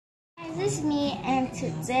this is me, and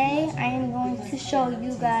today I am going to show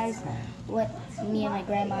you guys what me and my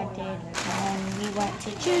grandma did when we went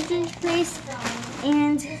to Children's Place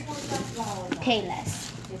and Payless.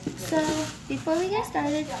 So before we get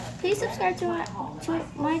started, please subscribe to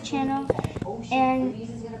my channel and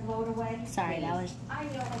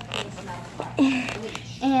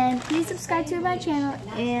and please subscribe to my channel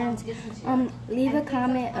and leave a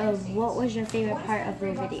comment of what was your favorite part of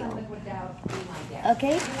the video.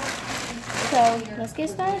 Okay, so let's get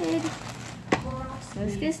started.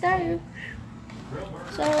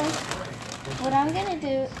 So what I'm gonna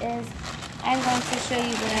do is I'm going to show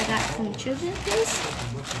you what I got from Children's Place.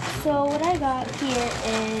 So what I got here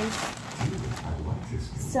is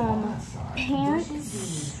some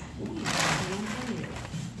pants.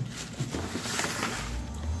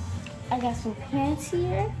 I got some pants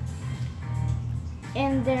here,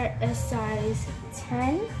 and they're a size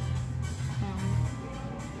 10.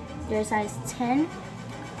 They're size 10.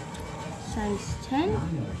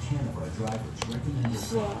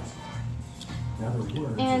 So,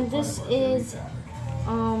 and this is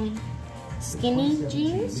skinny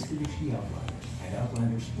jeans. So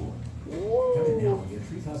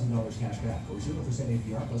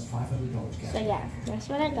yeah, that's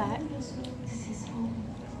what I got.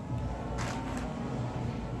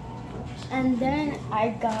 And then I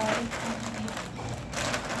got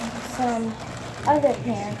some other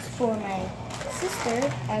pants for my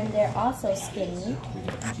sister, and they're also skinny.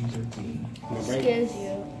 Excuse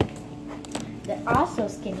you. They're also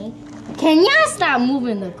skinny. Can y'all stop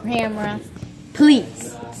moving the camera?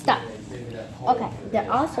 Please, stop. Okay,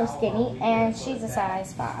 they're also skinny, and she's a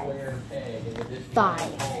size 5.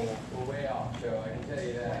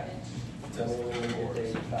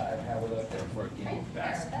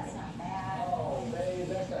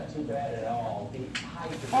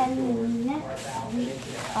 And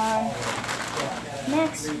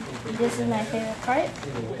next, this is my favorite part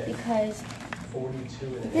because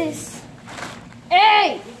this.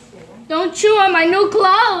 Hey! Don't chew on my new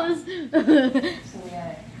clothes!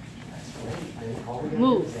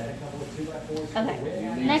 Move. Okay.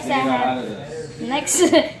 Next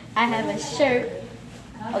I have a shirt,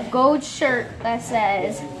 a gold shirt that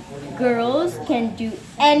says "Girls can do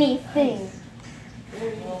anything."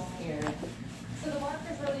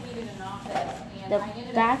 The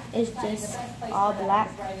back is just all black.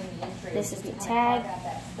 This is the tag.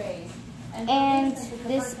 And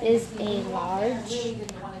this is a large.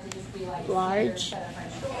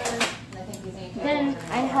 Then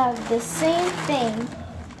I have the same thing.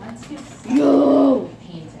 Yo!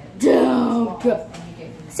 Down, go.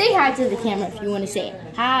 Say hi to the camera if you want to say it.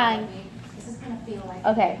 Hi.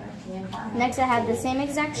 Okay. Next I have the same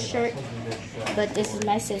exact shirt, but this is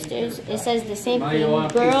my sister's. It says the same thing.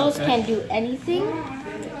 Girls can do anything.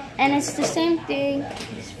 And it's the same thing,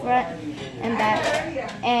 front and back.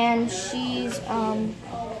 And she's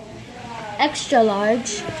extra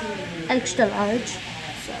large. So.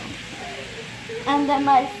 And then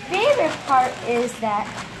my favorite part is that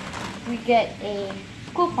we get a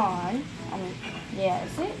coupon. Yeah,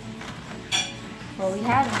 is it? Well, we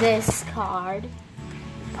have this card.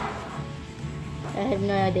 I have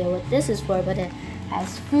no idea what this is for, but it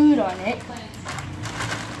has food on it.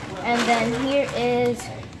 And then here is,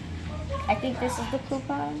 I think this is the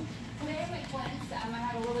coupon.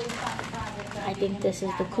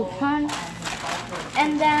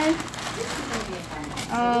 And then,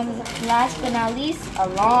 last but not least, a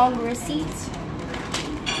long receipt.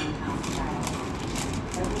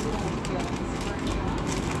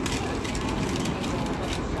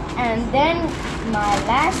 And then my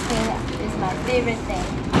last thing is my favorite thing,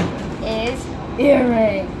 is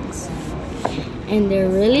earrings. And they're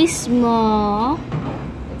really small.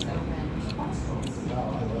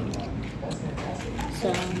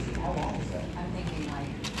 So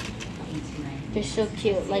they're so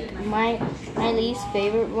cute. Like my least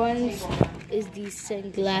favorite ones is these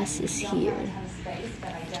sunglasses here.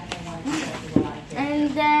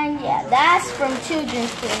 And then yeah, that's from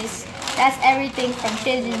Children's Place. That's everything from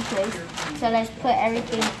Children's Place. So let's put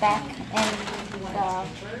everything back in the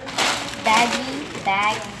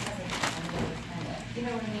bag.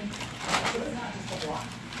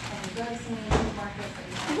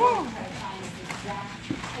 Yeah.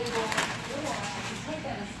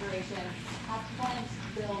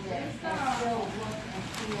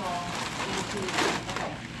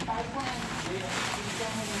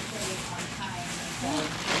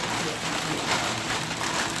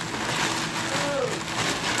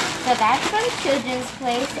 So that's from Children's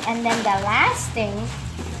Place, and then the last thing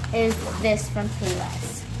is this from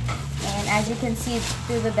Payless. And as you can see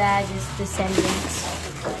through the bag is Descendants.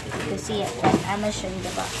 to see it, but I'm gonna show you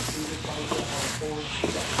the box.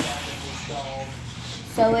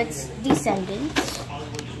 So it's Descendants,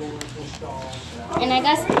 and I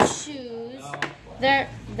got some shoes.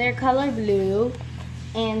 They're color blue,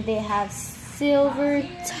 and they have silver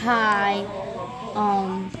tie,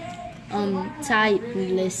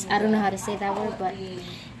 tieless. I don't know how to say that word, but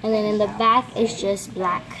and then in the back is just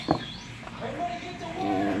black.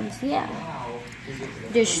 And yeah,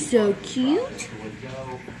 they're so cute.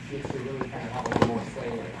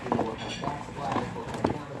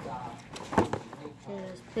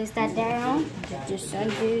 Just place that down.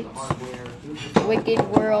 Descendants, Wicked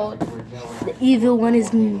World. The evil one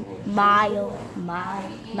is Mile. I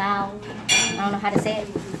don't know how to say it.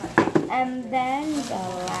 And then the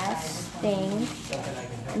last thing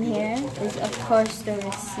in here is, of course, the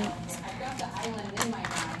receipt.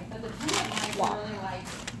 Wow.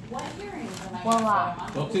 Voila.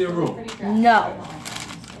 Go to your room. No.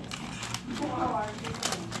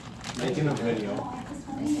 Making a video.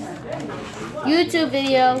 YouTube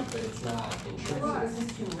video.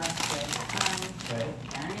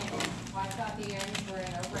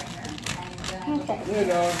 Okay. There you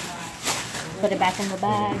go. Put it back in the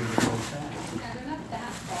bag.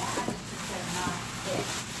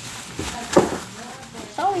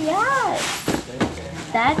 Oh yeah.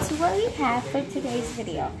 That's what we have for today's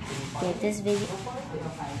video. Give this video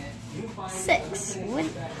 6.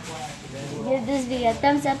 Give this video a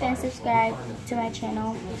thumbs up and subscribe to my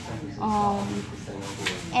channel.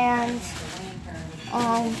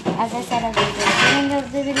 As I said at the beginning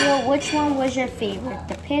of the video, which one was your favorite?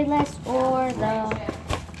 The Payless or the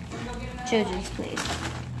Children's Place?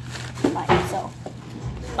 Bye. So,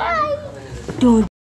 bye. Don't